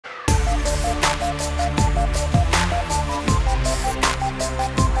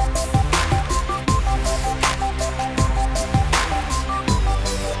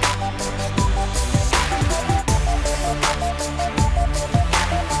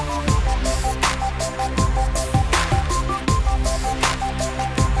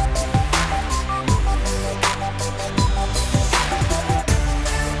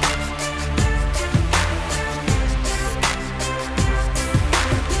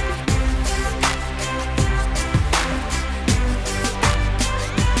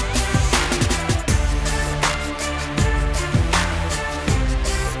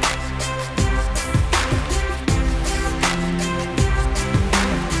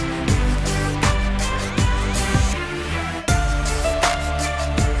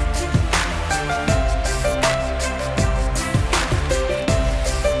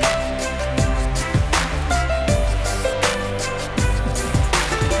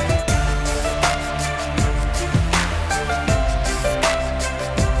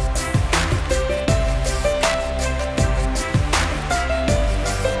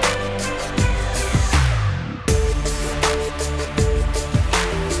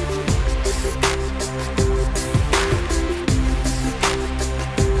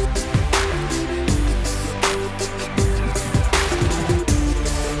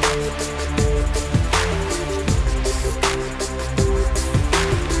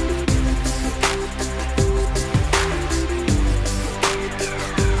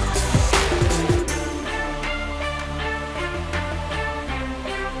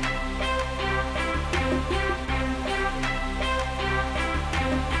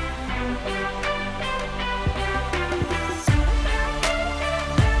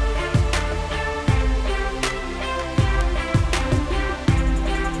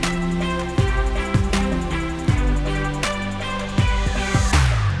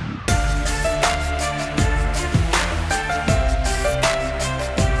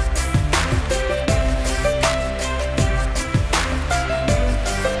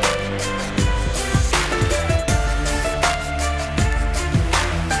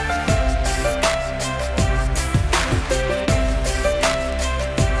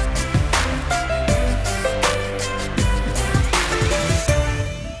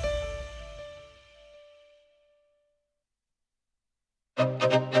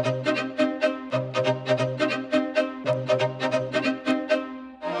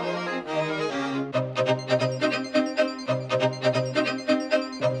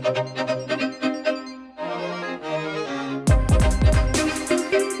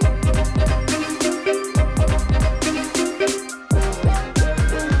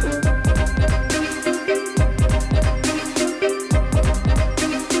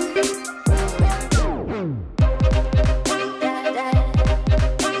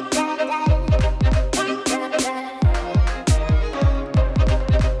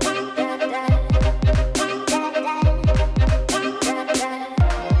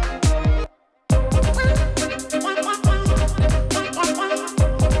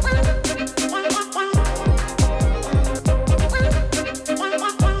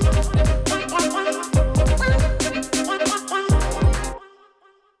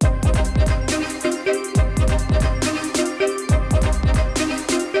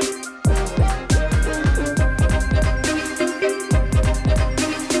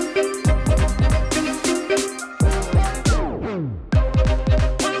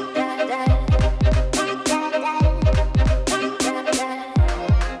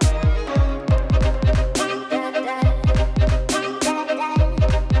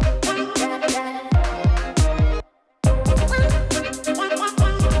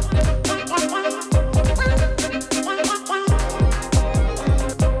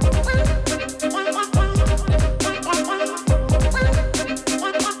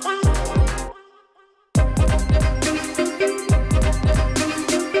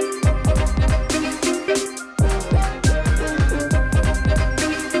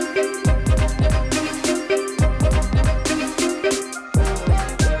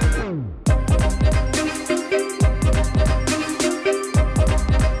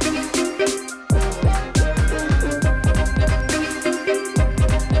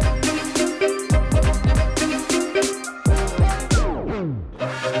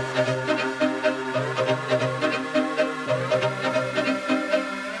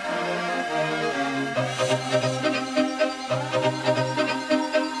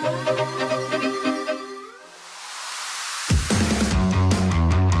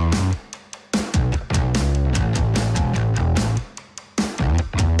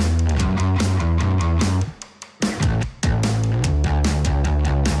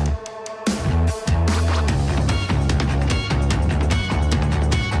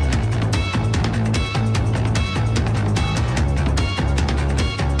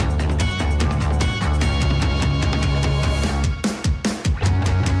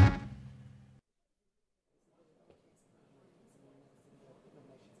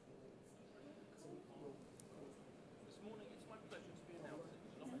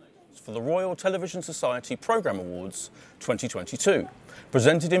for the Royal Television Society Programme Awards 2022,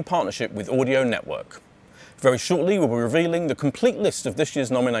 presented in partnership with Audio Network. Very shortly we'll be revealing the complete list of this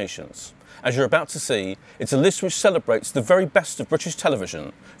year's nominations. As you're about to see, it's a list which celebrates the very best of British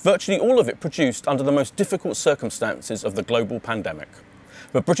television, virtually all of it produced under the most difficult circumstances of the global pandemic.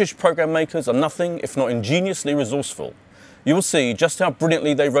 But British programme makers are nothing if not ingeniously resourceful. You will see just how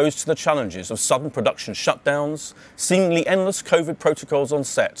brilliantly they rose to the challenges of sudden production shutdowns, seemingly endless COVID protocols on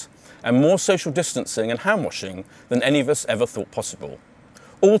set, and more social distancing and hand-washing than any of us ever thought possible.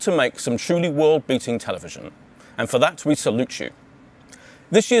 All to make some truly world-beating television. And for that, we salute you.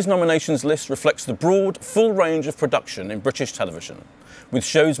 This year's nominations list reflects the broad, full range of production in British television, with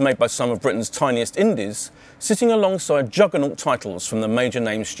shows made by some of Britain's tiniest indies sitting alongside juggernaut titles from the major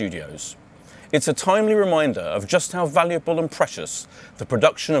name studios. It's a timely reminder of just how valuable and precious the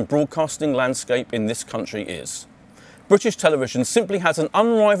production and broadcasting landscape in this country is. British television simply has an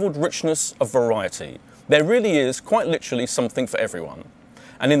unrivaled richness of variety. There really is, quite literally, something for everyone.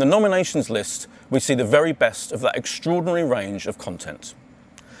 And in the nominations list, we see the very best of that extraordinary range of content.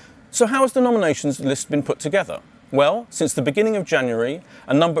 So how has the nominations list been put together? Well, since the beginning of January,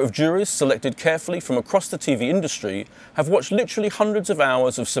 a number of juries selected carefully from across the TV industry have watched literally hundreds of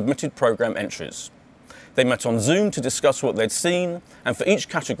hours of submitted programme entries. They met on Zoom to discuss what they'd seen, and for each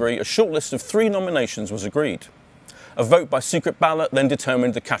category, a short list of 3 nominations was agreed. A vote by secret ballot then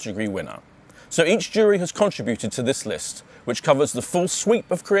determined the category winner. So each jury has contributed to this list, which covers the full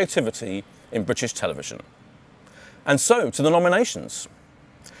sweep of creativity in British television. And so, to the nominations.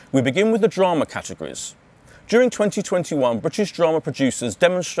 We begin with the drama categories. During 2021, British drama producers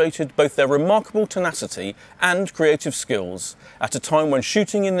demonstrated both their remarkable tenacity and creative skills at a time when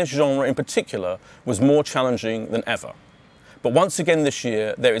shooting in this genre in particular was more challenging than ever. But once again this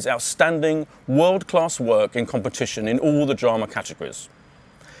year, there is outstanding, world-class work in competition in all the drama categories.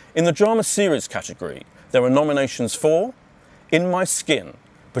 In the drama series category, there are nominations for In My Skin,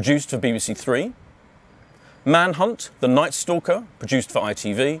 produced for BBC Three, Manhunt, The Night Stalker, produced for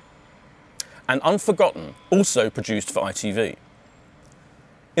ITV, and Unforgotten, also produced for ITV.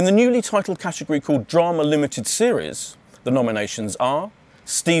 In the newly titled category called Drama Limited Series, the nominations are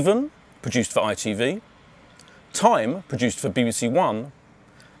Stephen, produced for ITV, Time, produced for BBC One,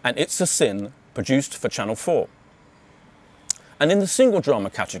 and It's a Sin, produced for Channel 4. And in the single drama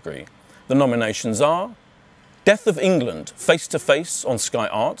category, the nominations are Death of England, Face to Face on Sky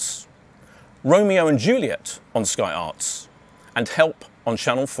Arts, Romeo and Juliet on Sky Arts, and Help on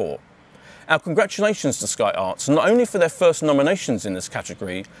Channel 4. Our congratulations to Sky Arts, not only for their first nominations in this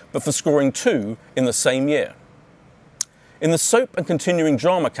category, but for scoring 2 in the same year. In the soap and continuing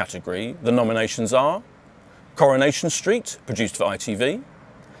drama category, the nominations are Coronation Street, produced for ITV,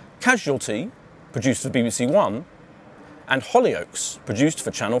 Casualty, produced for BBC One, and Hollyoaks, produced for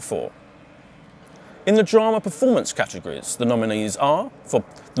Channel 4. In the drama performance categories, the nominees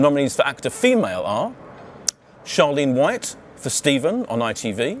for actor female are Charlene White for Stephen on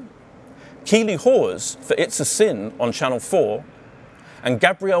ITV, Keely Hawes for It's a Sin on Channel 4, and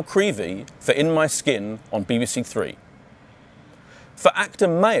Gabrielle Creevy for In My Skin on BBC Three. For actor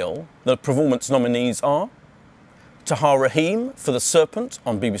male, the performance nominees are Tahar Rahim for The Serpent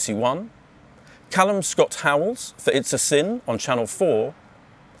on BBC One, Callum Scott Howells for It's a Sin on Channel 4,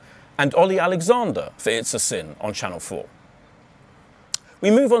 and Ollie Alexander for It's a Sin on Channel 4.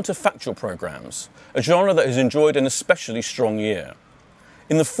 We move on to factual programmes, a genre that has enjoyed an especially strong year.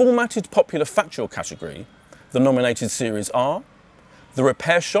 In the formatted popular factual category, the nominated series are The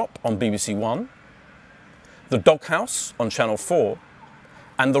Repair Shop on BBC One, The Doghouse on Channel 4,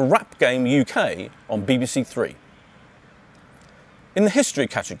 and The Rap Game UK on BBC Three. In the history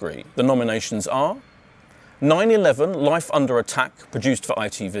category, the nominations are 9/11 Life Under Attack, produced for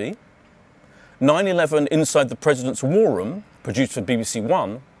ITV, 9/11 Inside the President's War Room, produced for BBC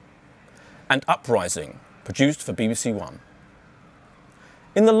One, and Uprising, produced for BBC One.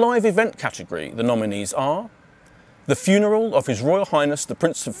 In the live event category, the nominees are The Funeral of His Royal Highness the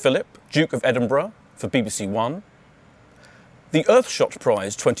Prince of Philip, Duke of Edinburgh, for BBC One, the Earthshot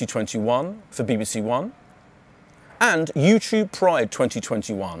Prize 2021 for BBC One, and YouTube Pride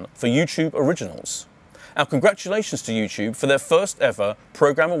 2021 for YouTube Originals. Our congratulations to YouTube for their first ever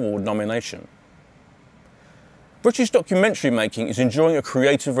Programme Award nomination. British documentary making is enjoying a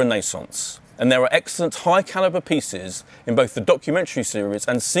creative renaissance, and there are excellent high calibre pieces in both the documentary series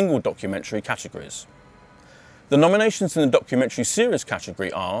and single documentary categories. The nominations in the documentary series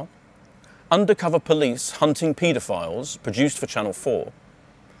category are Undercover Police Hunting Paedophiles, produced for Channel 4,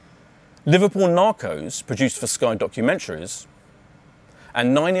 Liverpool Narcos, produced for Sky Documentaries,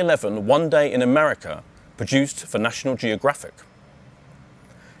 and 9/11 One Day in America, produced for National Geographic.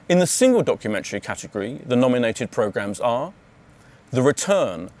 In the single documentary category, the nominated programmes are The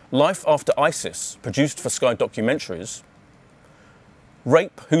Return, Life After ISIS, produced for Sky Documentaries,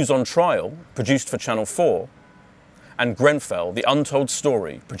 Rape, Who's on Trial, produced for Channel 4, and Grenfell, The Untold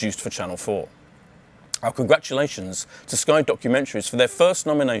Story, produced for Channel 4. Our congratulations to Sky Documentaries for their first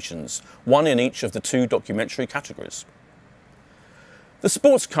nominations, one in each of the 2 documentary categories. The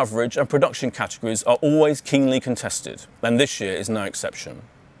sports coverage and production categories are always keenly contested, and this year is no exception.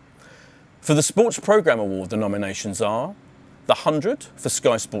 For the Sports Programme Award, the nominations are The 100 for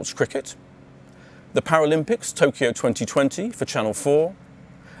Sky Sports Cricket, the Paralympics Tokyo 2020 for Channel 4,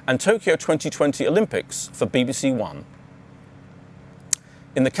 and Tokyo 2020 Olympics for BBC One.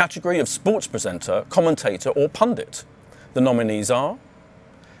 In the category of sports presenter, commentator or pundit, the nominees are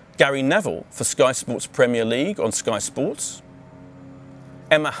Gary Neville for Sky Sports Premier League on Sky Sports,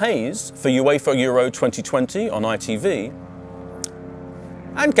 Emma Hayes for UEFA Euro 2020 on ITV,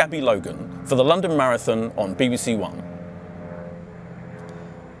 and Gabby Logan for the London Marathon on BBC One.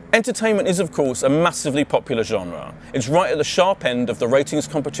 Entertainment is, of course, a massively popular genre. It's right at the sharp end of the ratings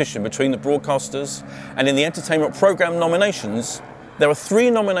competition between the broadcasters, and in the entertainment programme nominations, there are 3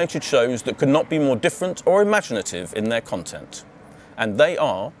 nominated shows that could not be more different or imaginative in their content. And they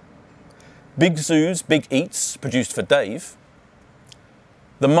are Big Zoo's Big Eats, produced for Dave,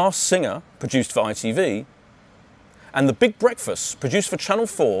 The Masked Singer, produced for ITV, and The Big Breakfast, produced for Channel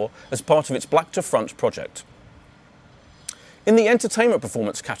 4 as part of its Black to Front project. In the entertainment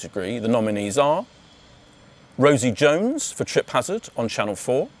performance category, the nominees are Rosie Jones for Trip Hazard on Channel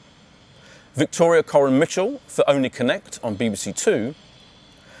 4, Victoria Coren Mitchell for Only Connect on BBC Two,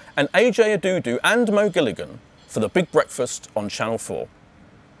 and AJ Adudu and Mo Gilligan for The Big Breakfast on Channel 4.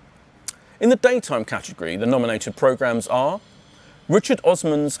 In the daytime category, the nominated programmes are Richard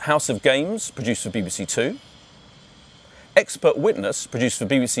Osman's House of Games, produced for BBC Two, Expert Witness, produced for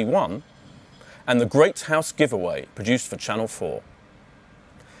BBC One, and The Great House Giveaway, produced for Channel 4.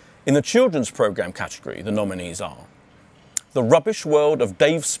 In the Children's Programme category, the nominees are The Rubbish World of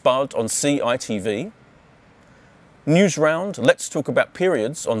Dave Spud on CITV, Newsround, Let's Talk About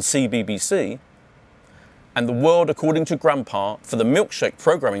Periods on CBBC, and The World According to Grandpa for the Milkshake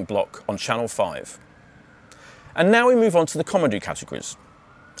programming block on Channel 5. And now we move on to the comedy categories.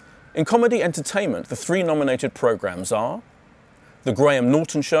 In comedy entertainment, the 3 nominated programmes are The Graham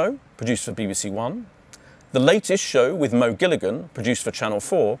Norton Show, produced for BBC One, The Latest Show with Mo Gilligan, produced for Channel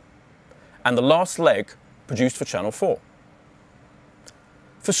 4, and The Last Leg, produced for Channel 4.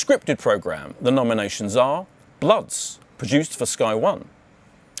 For scripted programme, the nominations are Bloods, produced for Sky One,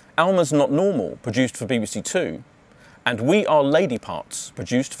 Alma's Not Normal, produced for BBC Two, and We Are Lady Parts,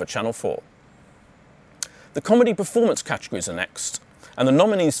 produced for Channel 4. The comedy performance categories are next, and the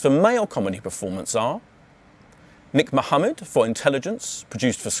nominees for male comedy performance are Nick Mohammed for Intelligence,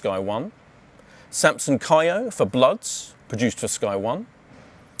 produced for Sky One, Samson Kayo for Bloods, produced for Sky One,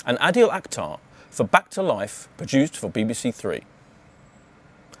 and Adil Akhtar for Back to Life, produced for BBC Three.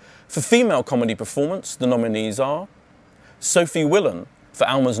 For female comedy performance, the nominees are Sophie Willan for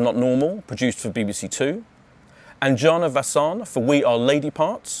Alma's Not Normal, produced for BBC Two, Anjana Vassan for We Are Lady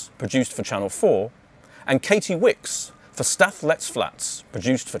Parts, produced for Channel 4, and Katie Wicks for Stath Lets Flats,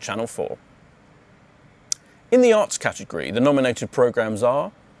 produced for Channel 4. In the arts category, the nominated programmes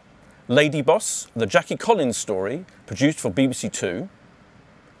are Lady Boss, The Jackie Collins Story, produced for BBC Two,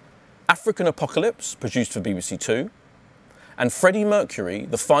 African Apocalypse, produced for BBC Two, and Freddie Mercury,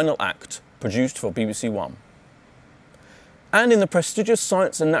 The Final Act, produced for BBC One. And in the prestigious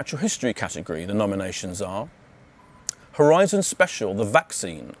Science and Natural History category, the nominations are Horizon Special, The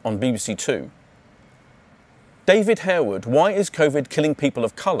Vaccine, on BBC Two, David Harewood, Why is COVID Killing People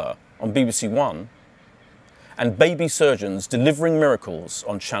of Colour, on BBC One, and Baby Surgeons Delivering Miracles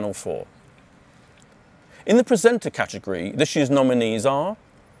on Channel 4. In the presenter category, this year's nominees are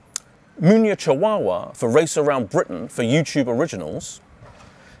Munya Chawawa for Race Around Britain for YouTube Originals,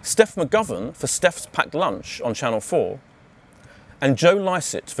 Steph McGovern for Steph's Packed Lunch on Channel 4, and Joe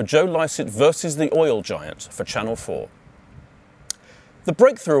Lycett for Joe Lycett versus the Oil Giant for Channel 4. The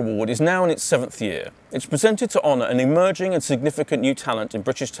Breakthrough Award is now in its 7th year. It's presented to honour an emerging and significant new talent in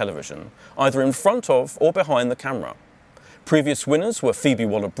British television, either in front of or behind the camera. Previous winners were Phoebe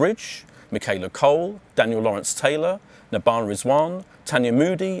Waller-Bridge, Michaela Cole, Daniel Lawrence-Taylor, Naban Rizwan, Tanya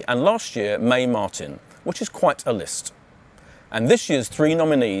Moody, and last year Mae Martin, which is quite a list. And this year's 3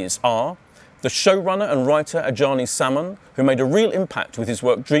 nominees are the showrunner and writer Ajani Salmon, who made a real impact with his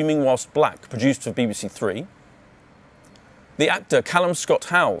work Dreaming Whilst Black, produced for BBC Three, the actor Callum Scott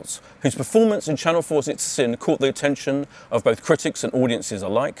Howells, whose performance in Channel 4's It's a Sin caught the attention of both critics and audiences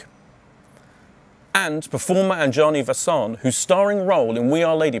alike, and performer Anjana Vassan, whose starring role in We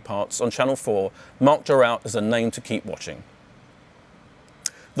Are Lady Parts on Channel 4 marked her out as a name to keep watching.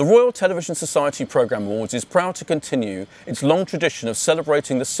 The Royal Television Society Programme Awards is proud to continue its long tradition of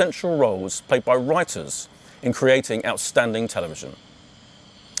celebrating the central roles played by writers in creating outstanding television.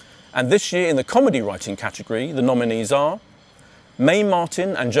 And this year in the comedy writing category, the nominees are Mae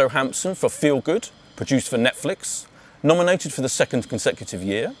Martin and Joe Hampson for Feel Good, produced for Netflix, nominated for the 2nd consecutive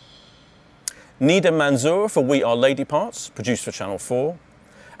year, Nida Manzoor for We Are Lady Parts, produced for Channel 4,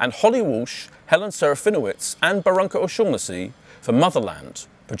 and Holly Walsh, Helen Serafinowicz and Barunka O'Shaughnessy for Motherland,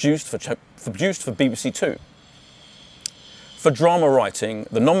 produced for BBC Two. For drama writing,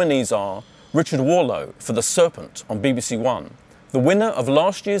 the nominees are Richard Warlow for The Serpent on BBC One, the winner of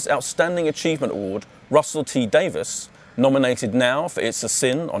last year's Outstanding Achievement Award, Russell T Davies, nominated now for It's a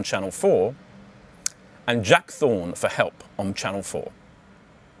Sin on Channel 4, and Jack Thorne for Help on Channel 4.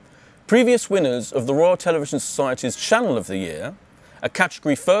 Previous winners of the Royal Television Society's Channel of the Year, a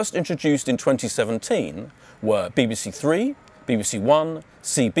category first introduced in 2017, were BBC Three, BBC One,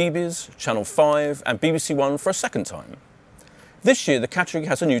 CBeebies, Channel 5 and BBC One for a second time. This year the category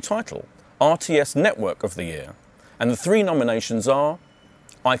has a new title, RTS Network of the Year, and the 3 nominations are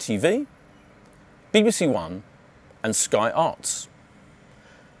ITV, BBC One and Sky Arts.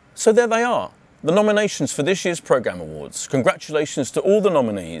 So there they are, the nominations for this year's Programme Awards. Congratulations to all the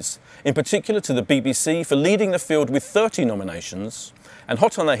nominees, in particular to the BBC for leading the field with 30 nominations, and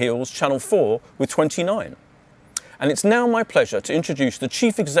hot on their heels, Channel 4 with 29. And it's now my pleasure to introduce the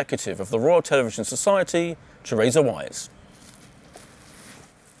Chief Executive of the Royal Television Society, Teresa Wise.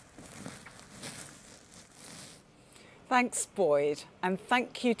 Thanks, Boyd, and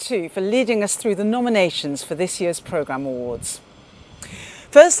thank you too for leading us through the nominations for this year's Programme Awards.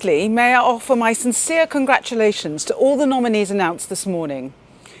 Firstly, may I offer my sincere congratulations to all the nominees announced this morning.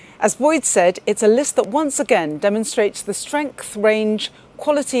 As Boyd said, it's a list that once again demonstrates the strength, range,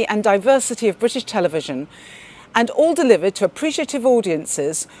 quality and diversity of British television, and all delivered to appreciative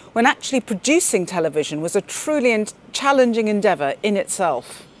audiences when actually producing television was a truly challenging endeavour in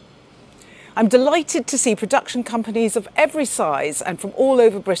itself. I'm delighted to see production companies of every size and from all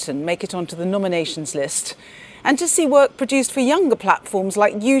over Britain make it onto the nominations list, and to see work produced for younger platforms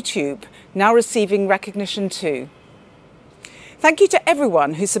like YouTube now receiving recognition too. Thank you to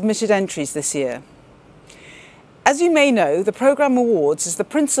everyone who submitted entries this year. As you may know, the Programme Awards is the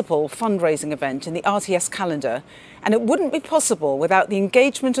principal fundraising event in the RTS calendar, and it wouldn't be possible without the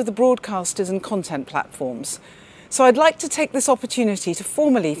engagement of the broadcasters and content platforms. So I'd like to take this opportunity to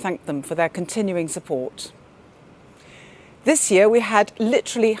formally thank them for their continuing support. This year we had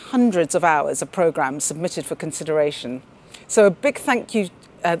literally hundreds of hours of programmes submitted for consideration. So a big thank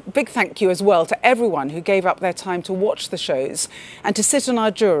you as well to everyone who gave up their time to watch the shows and to sit on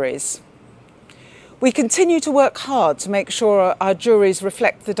our juries. We continue to work hard to make sure our juries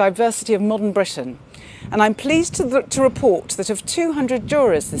reflect the diversity of modern Britain, and I'm pleased to report that of 200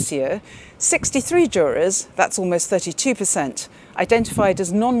 jurors this year, 63 jurors, that's almost 32%, identified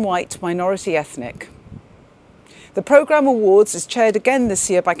as non-white minority ethnic. The Programme Awards is chaired again this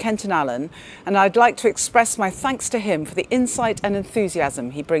year by Kenton Allen, and I'd like to express my thanks to him for the insight and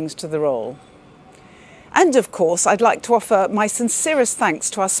enthusiasm he brings to the role. And of course, I'd like to offer my sincerest thanks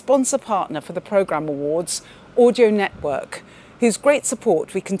to our sponsor partner for the Programme Awards, Audio Network, whose great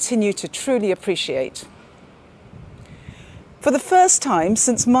support we continue to truly appreciate. For the first time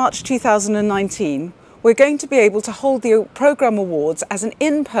since March 2019, we're going to be able to hold the Programme Awards as an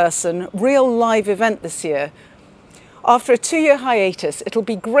in-person, real live event this year. After a 2-year hiatus, it'll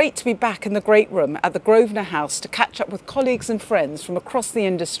be great to be back in the Great Room at the Grosvenor House to catch up with colleagues and friends from across the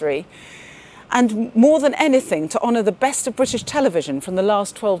industry, and more than anything to honour the best of British television from the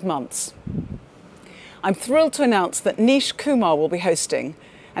last 12 months. I'm thrilled to announce that Nish Kumar will be hosting,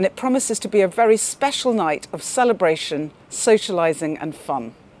 and it promises to be a very special night of celebration, socialising and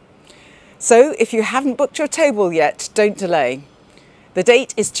fun. So if you haven't booked your table yet, don't delay. The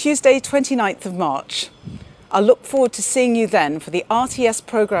date is Tuesday 29th of March. I'll look forward to seeing you then for the RTS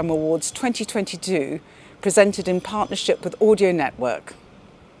Programme Awards 2022, presented in partnership with Audio Network.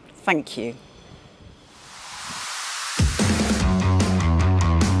 Thank you.